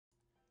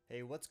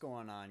Hey, what's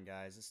going on,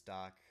 guys? It's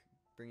Doc,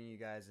 bringing you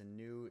guys a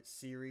new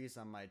series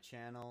on my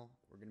channel.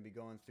 We're going to be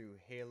going through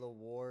Halo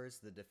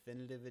Wars, the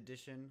Definitive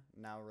Edition,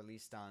 now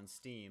released on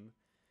Steam.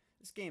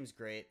 This game's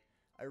great.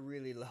 I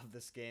really love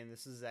this game.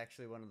 This is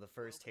actually one of the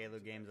first Halo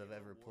games I've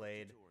ever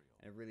played,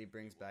 and it really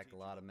brings back a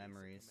lot of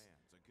memories.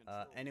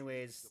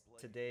 Anyways,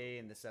 today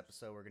in this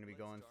episode we're going to be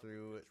going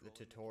through the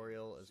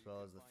tutorial as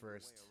well as the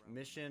first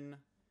mission.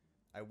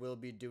 I will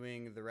be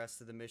doing the rest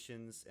of the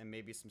missions and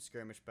maybe some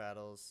skirmish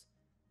battles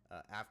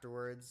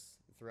afterwards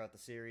throughout the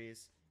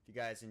series. If you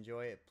guys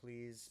enjoy it,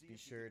 please be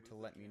sure to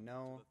let me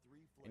know.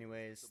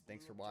 Anyways,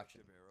 thanks for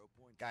watching.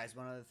 Guys,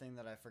 one other thing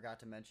that I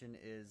forgot to mention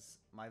is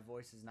my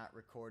voice is not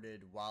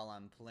recorded while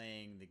I'm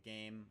playing the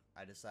game.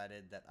 I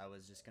decided that I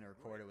was just going to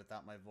record it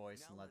without my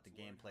voice and let the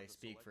gameplay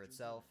speak for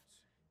itself.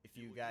 If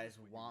you guys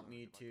want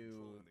me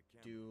to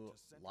do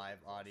live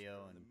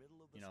audio and,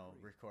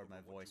 record my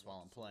voice while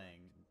I'm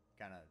playing,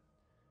 kind of,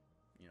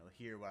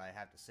 hear what I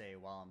have to say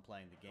while I'm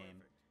playing the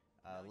game,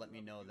 let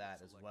me know that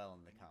as well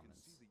in the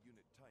comments.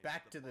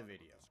 Back to the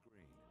video.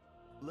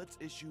 Let's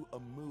issue a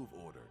move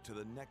order to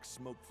the next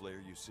smoke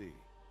flare you see.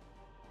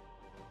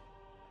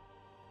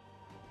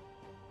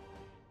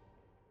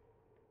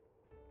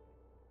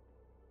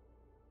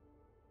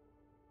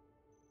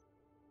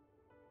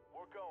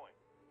 We're going.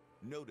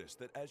 Notice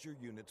that as your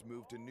units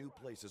move to new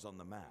places on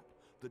the map,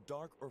 the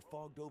dark or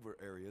fogged over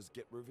areas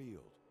get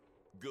revealed.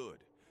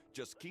 Good.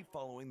 Just keep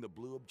following the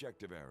blue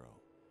objective arrow.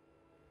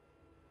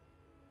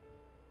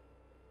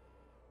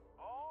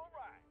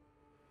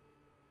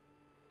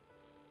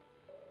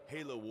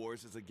 Halo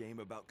Wars is a game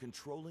about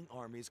controlling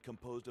armies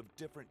composed of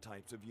different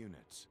types of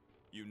units.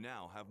 You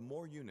now have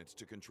more units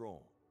to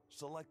control.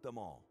 Select them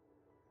all.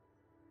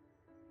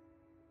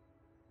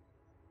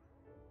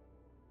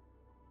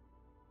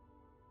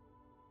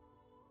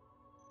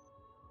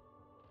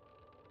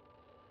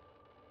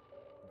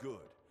 Good.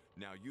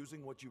 Now,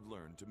 using what you've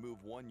learned to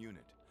move one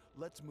unit,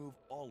 let's move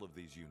all of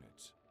these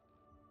units.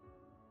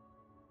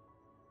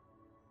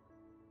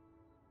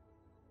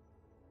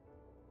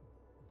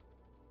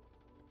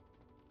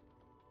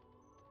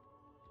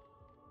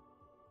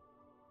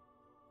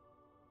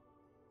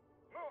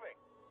 Moving.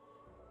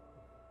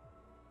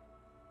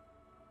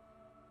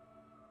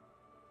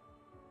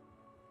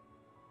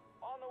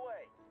 On the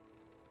way.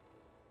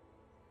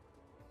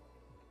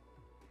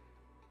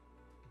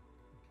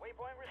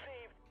 Waypoint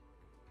received.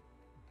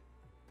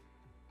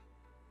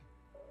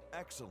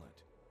 Excellent.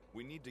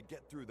 We need to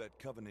get through that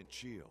Covenant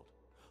shield.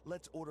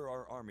 Let's order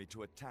our army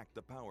to attack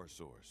the power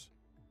source.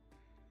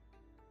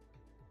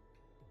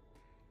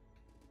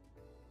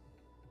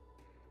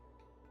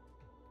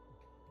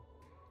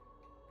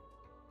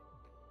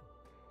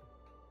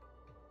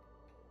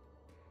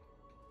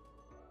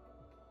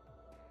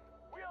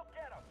 We'll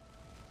get him.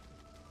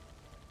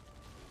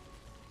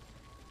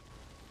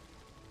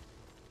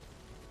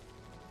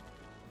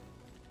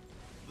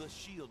 The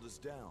shield is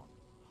down.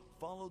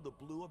 Follow the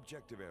blue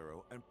objective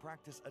arrow and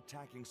practice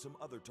attacking some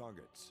other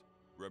targets.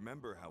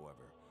 Remember,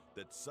 however,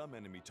 that some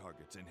enemy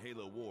targets in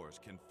Halo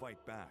Wars can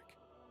fight back.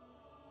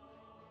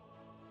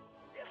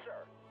 Yes,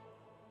 sir.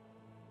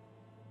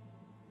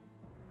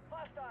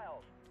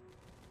 Hostiles.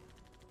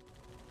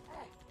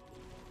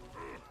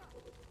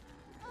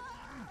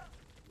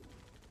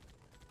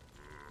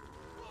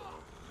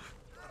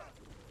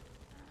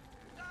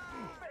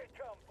 Make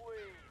come,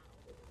 please.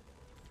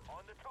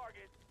 On the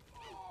target.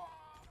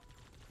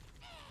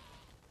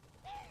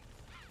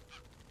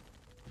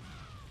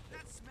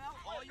 That smell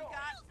all you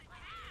got?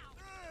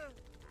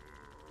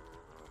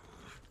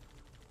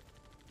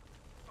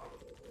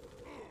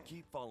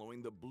 Keep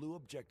following the blue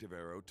objective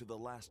arrow to the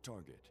last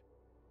target.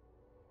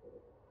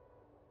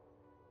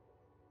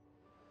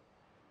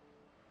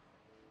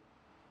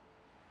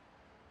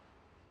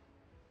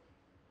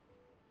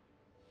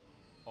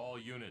 All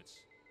units.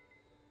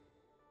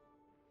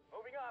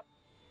 Moving up.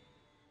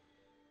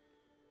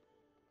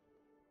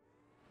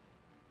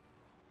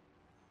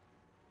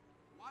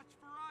 Watch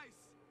for ice.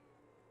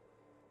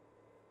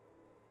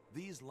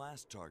 These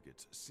last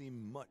targets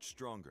seem much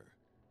stronger.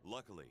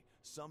 Luckily,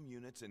 some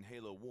units in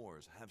Halo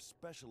Wars have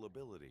special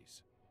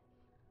abilities.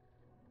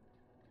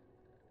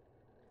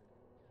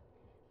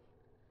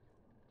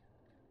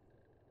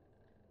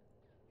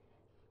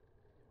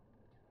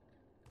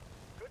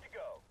 Good to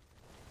go.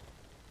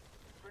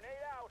 Grenade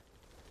out.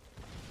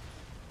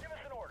 Give us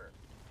an order.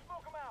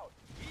 Smoke them out.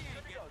 He ain't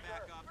Good to go, getting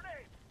back sir. up.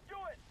 Grenade. Do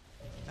it.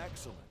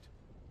 Excellent.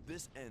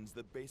 This ends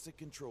the basic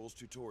controls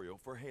tutorial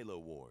for Halo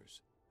Wars.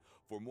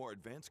 For more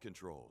advanced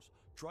controls,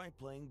 try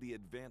playing the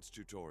advanced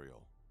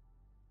tutorial.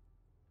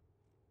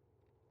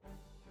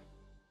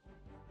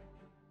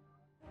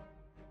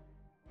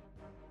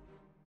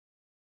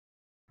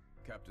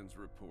 Captain's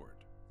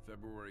report,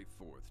 February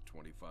 4th,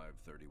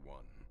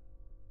 2531.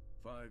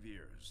 5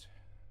 years.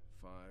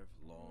 5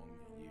 long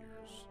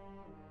years.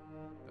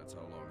 That's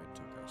how long it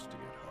took us to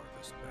get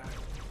Harvest back.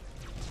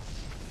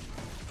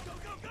 Go,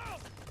 go, go!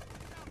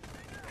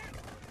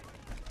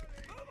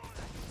 Move on!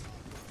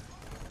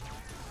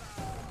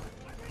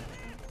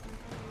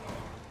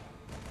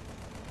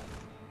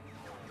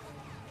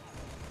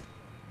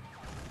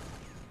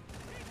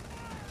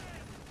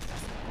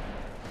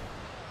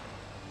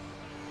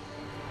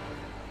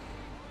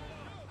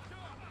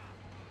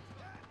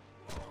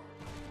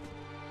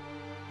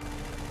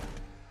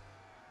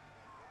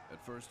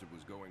 At first it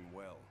was going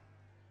well.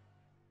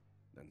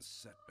 Then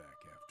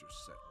setback after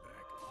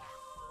setback.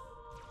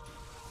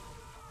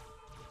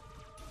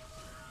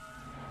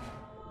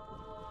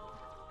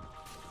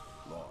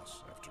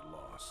 Loss after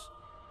loss.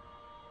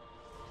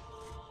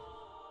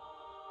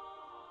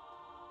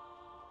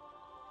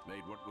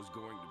 Made what was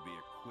going to be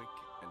a quick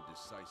and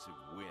decisive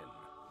win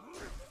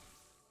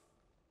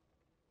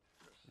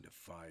into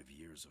 5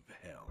 years of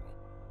hell.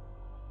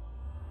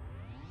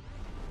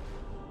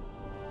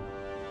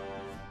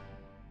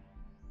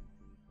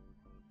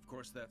 Of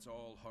course, that's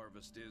all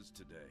Harvest is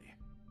today.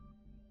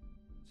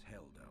 It's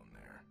hell down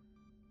there.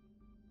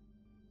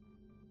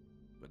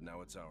 But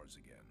now it's ours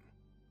again.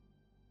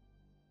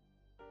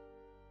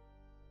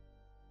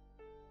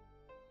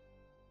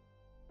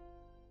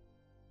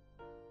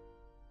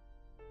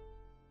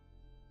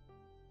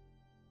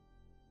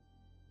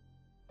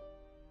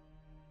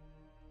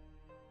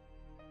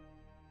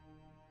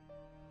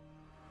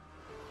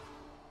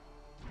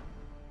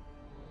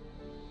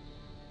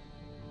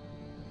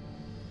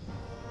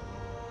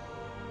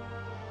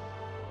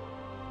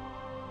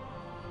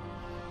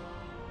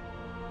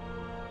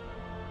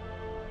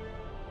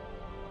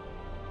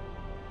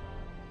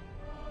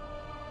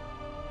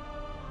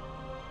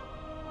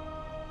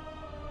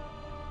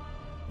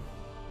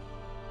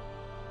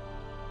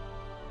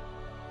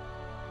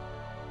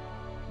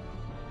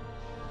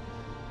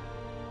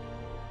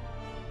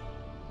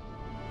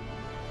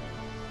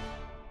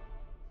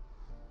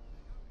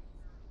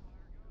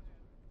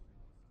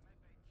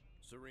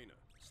 Serena,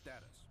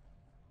 status.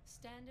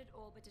 Standard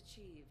orbit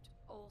achieved.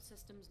 All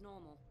systems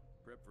normal.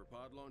 Prep for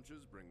pod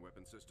launches, bring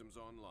weapon systems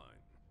online.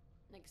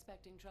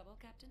 Expecting trouble,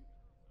 Captain?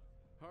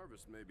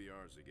 Harvest may be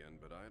ours again,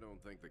 but I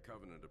don't think the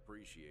Covenant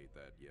appreciate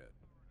that yet.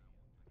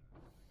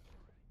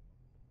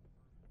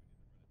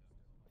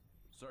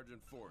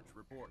 Sergeant Forge,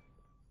 report.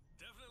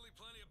 Definitely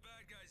plenty of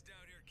bad guys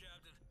down here,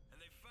 Captain.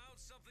 And they found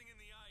something in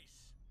the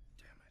ice.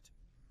 Damn it.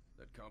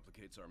 That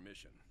complicates our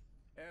mission.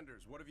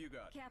 Anders, what have you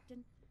got?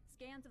 Captain,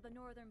 scans of the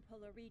northern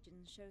polar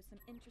regions show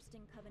some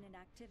interesting Covenant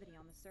activity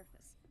on the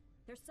surface.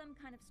 There's some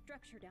kind of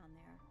structure down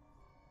there.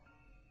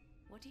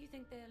 What do you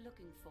think they're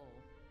looking for?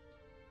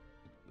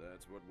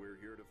 That's what we're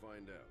here to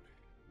find out.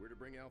 We're to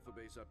bring Alpha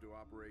Base up to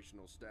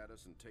operational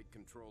status and take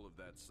control of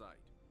that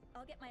site.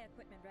 I'll get my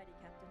equipment ready,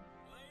 Captain.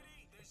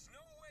 Lady, there's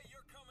no way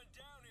you're coming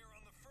down here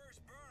on the first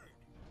burn.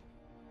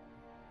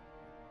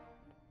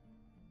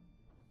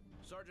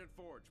 Sergeant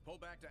Forge,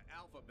 pull back to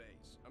Alpha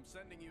Base. I'm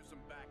sending you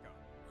some backup.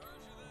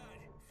 Roger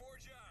that.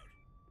 Forge out.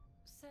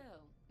 So,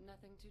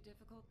 nothing too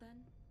difficult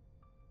then?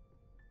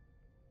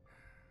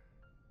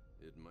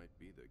 It might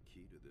be the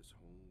key to this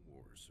whole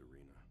war,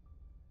 Serena.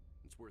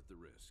 It's worth the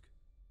risk.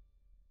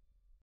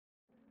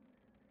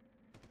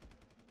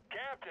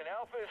 Captain,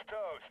 Alpha is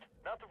toast.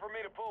 Nothing for me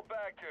to pull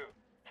back to.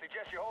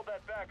 Suggest you hold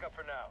that back up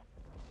for now.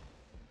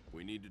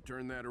 We need to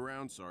turn that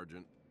around,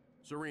 Sergeant.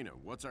 Serena,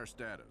 what's our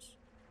status?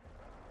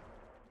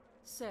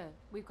 Sir,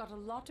 we've got a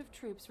lot of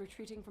troops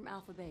retreating from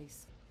Alpha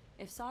Base.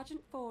 If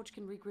Sergeant Forge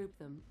can regroup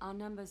them, our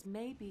numbers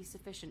may be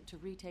sufficient to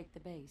retake the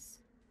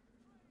base.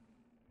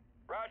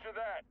 Roger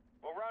that.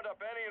 We'll round up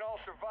any and all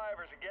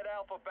survivors and get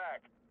Alpha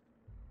back.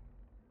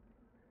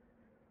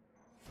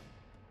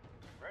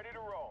 Ready to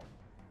roll.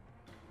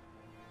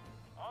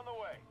 On the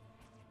way.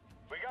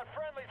 We got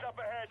friendlies up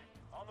ahead.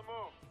 On the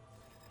move.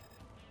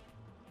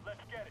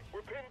 Let's get it.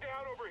 We're pinned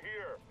down over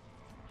here.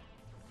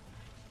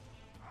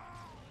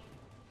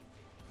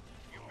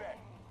 You bet.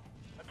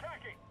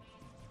 Attacking.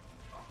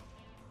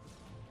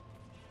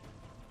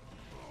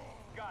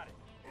 Got it.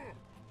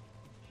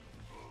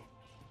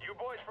 You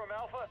boys from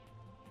Alpha?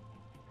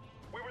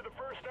 We were the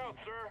first out,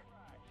 sir.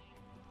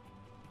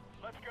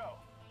 Let's go.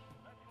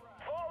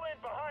 Fall in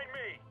behind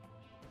me.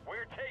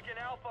 We're taking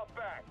Alpha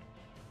back.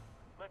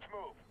 Let's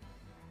move.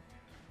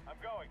 I'm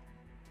going.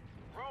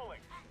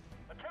 Rolling.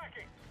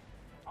 Attacking.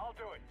 I'll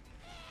do it.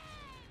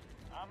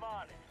 I'm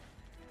on it.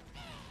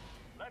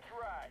 Let's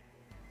ride.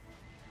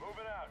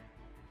 Moving out.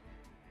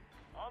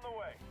 On the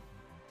way.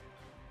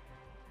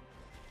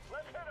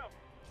 Let's hit him.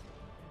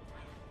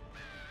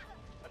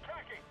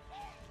 Attacking.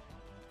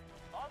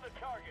 On the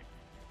target.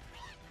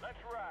 Let's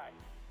ride.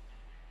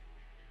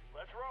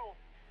 Let's roll.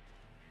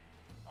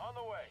 On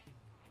the way.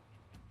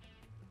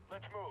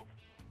 Let's move.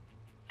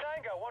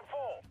 Tango,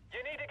 1-4.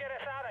 You need to get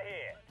us out of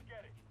here. Let's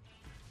get it.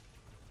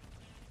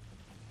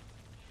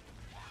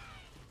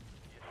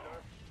 Yes, sir.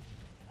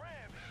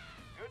 Ram.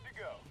 Good to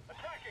go.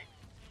 Attacking.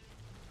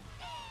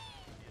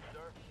 Yes,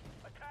 sir.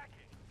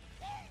 Attacking.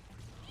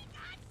 We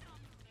got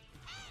some.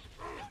 Hey,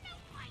 you no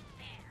fight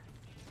there.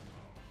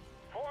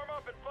 Form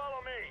up and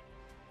follow me.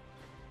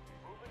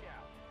 Moving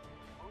out.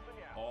 Moving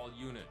out. All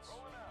units.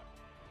 Rolling out.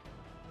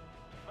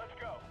 Let's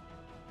go.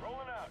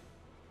 Rolling out.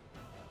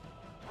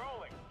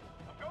 Rolling.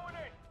 I'm going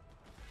in.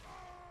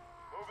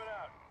 Moving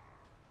out.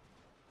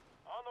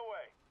 On the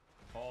way.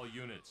 All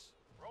units.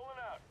 Rolling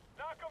out.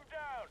 Knock them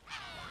down.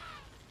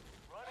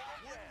 Running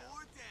them One down.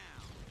 more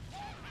down.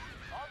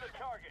 On the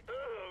target.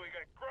 Ugh, we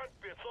got grunt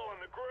bits all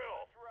in the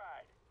grill. That's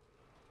right.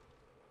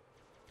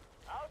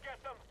 I'll get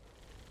them.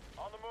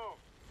 On the move.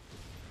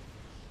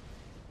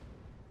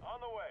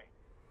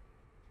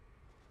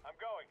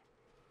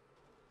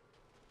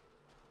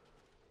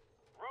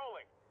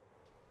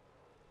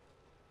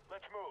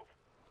 move.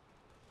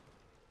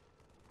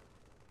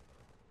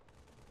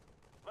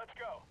 Let's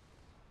go.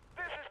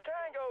 This is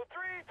Tango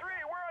 3-3.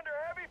 We're under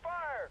heavy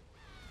fire.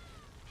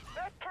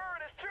 That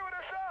turret is chewing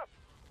us up.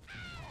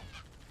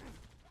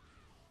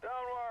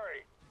 Don't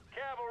worry.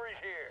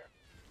 Cavalry's here.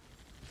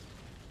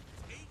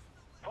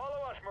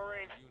 Follow us,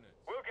 Marines.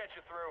 We'll get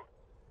you through.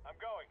 I'm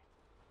going.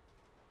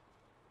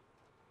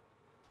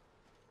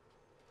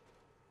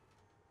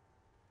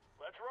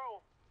 Let's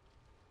roll.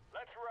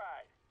 Let's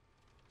ride.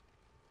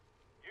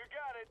 You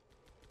got it.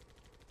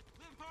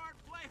 Live hard,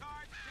 play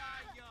hard,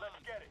 die young. Let's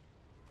get it.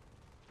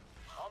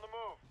 On the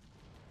move.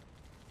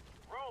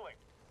 Rolling.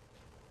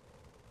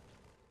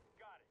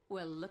 Got it.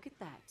 Well, look at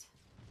that.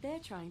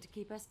 They're trying to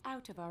keep us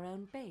out of our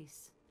own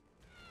base.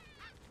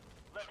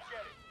 Let's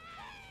get it.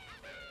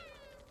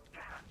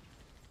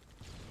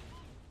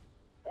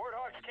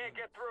 Warthogs can't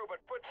get through, but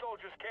foot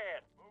soldiers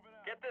can.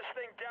 Get this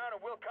thing down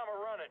and we'll come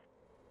a-running.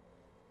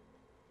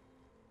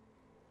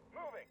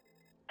 Moving.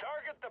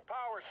 Target the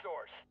power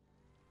source.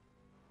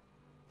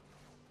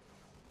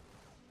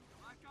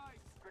 Black ice.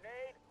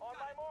 Grenade on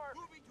my mark.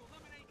 Moving to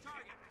eliminate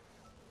target.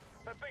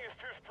 That thing is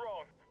too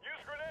strong.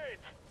 Use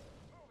grenades.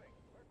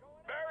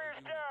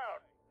 Barriers down.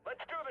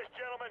 Let's do this,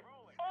 gentlemen.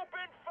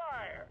 Open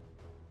fire.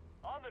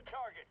 On the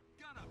target.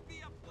 Gonna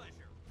be a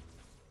pleasure.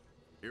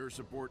 Air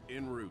support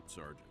en route,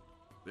 Sergeant.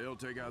 They'll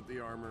take out the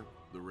armor.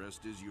 The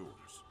rest is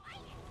yours.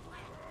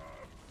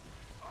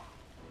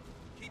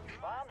 Keep your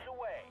Bombs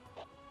away.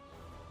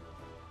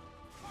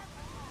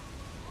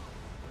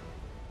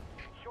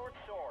 Short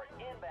sword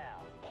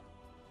inbound.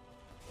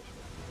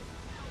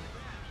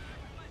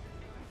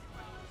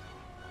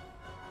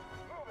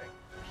 Moving.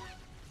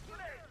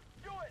 Grenade.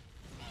 Do it.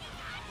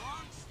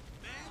 Bronx,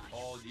 men.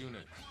 All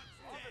units.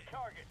 On the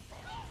target.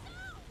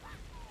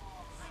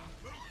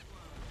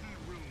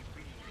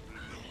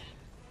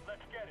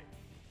 Let's get it.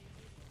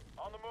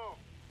 On the move.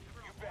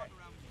 You bet.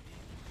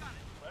 Got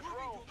it. Let's Moving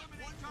roll. to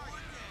eliminate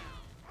target.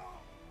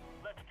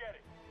 Let's get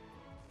it.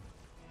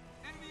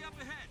 Enemy up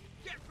ahead.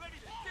 Get ready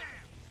to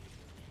jam.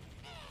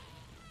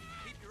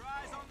 Keep your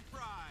eyes on the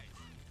prize.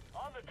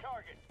 On the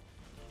target.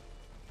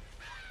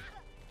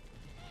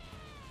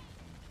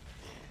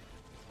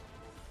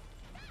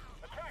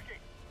 Attacking.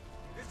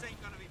 This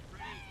ain't gonna be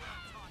pretty. What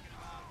I'm talking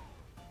about.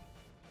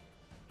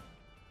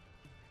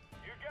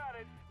 You got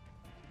it.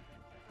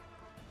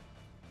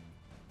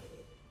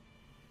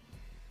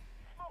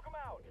 Smoke them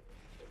out.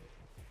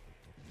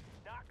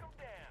 Knock them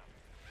down.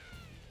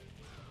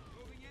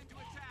 Moving in to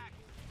attack.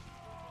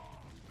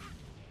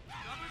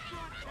 Cover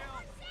front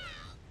kill.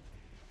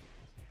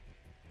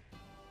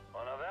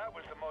 Well, now that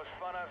was the most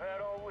fun I've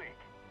had all week.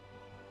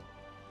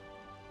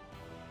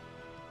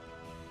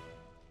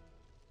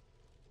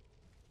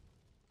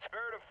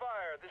 Spirit of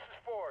fire, this is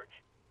Forge.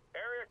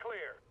 Area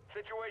clear.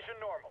 Situation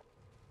normal.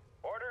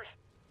 Orders?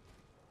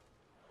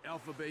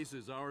 Alpha base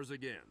is ours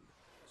again.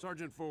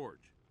 Sergeant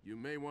Forge, you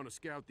may want to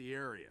scout the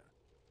area.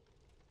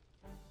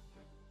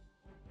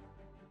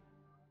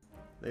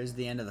 There's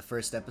the end of the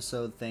first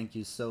episode. Thank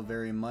you so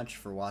very much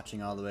for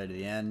watching all the way to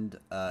the end.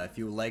 If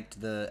you liked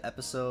the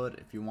episode,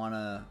 if you want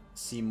to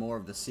see more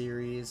of the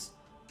series,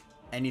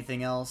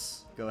 anything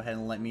else, go ahead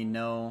and let me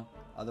know.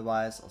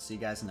 Otherwise, I'll see you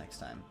guys next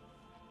time.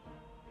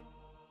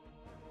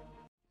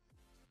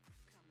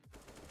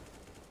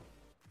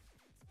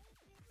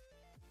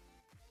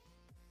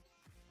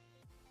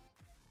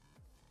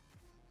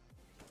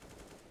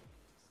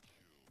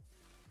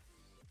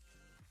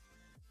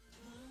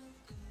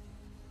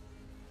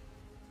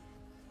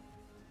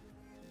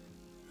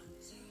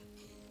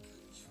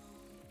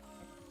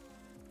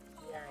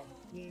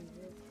 Yeah,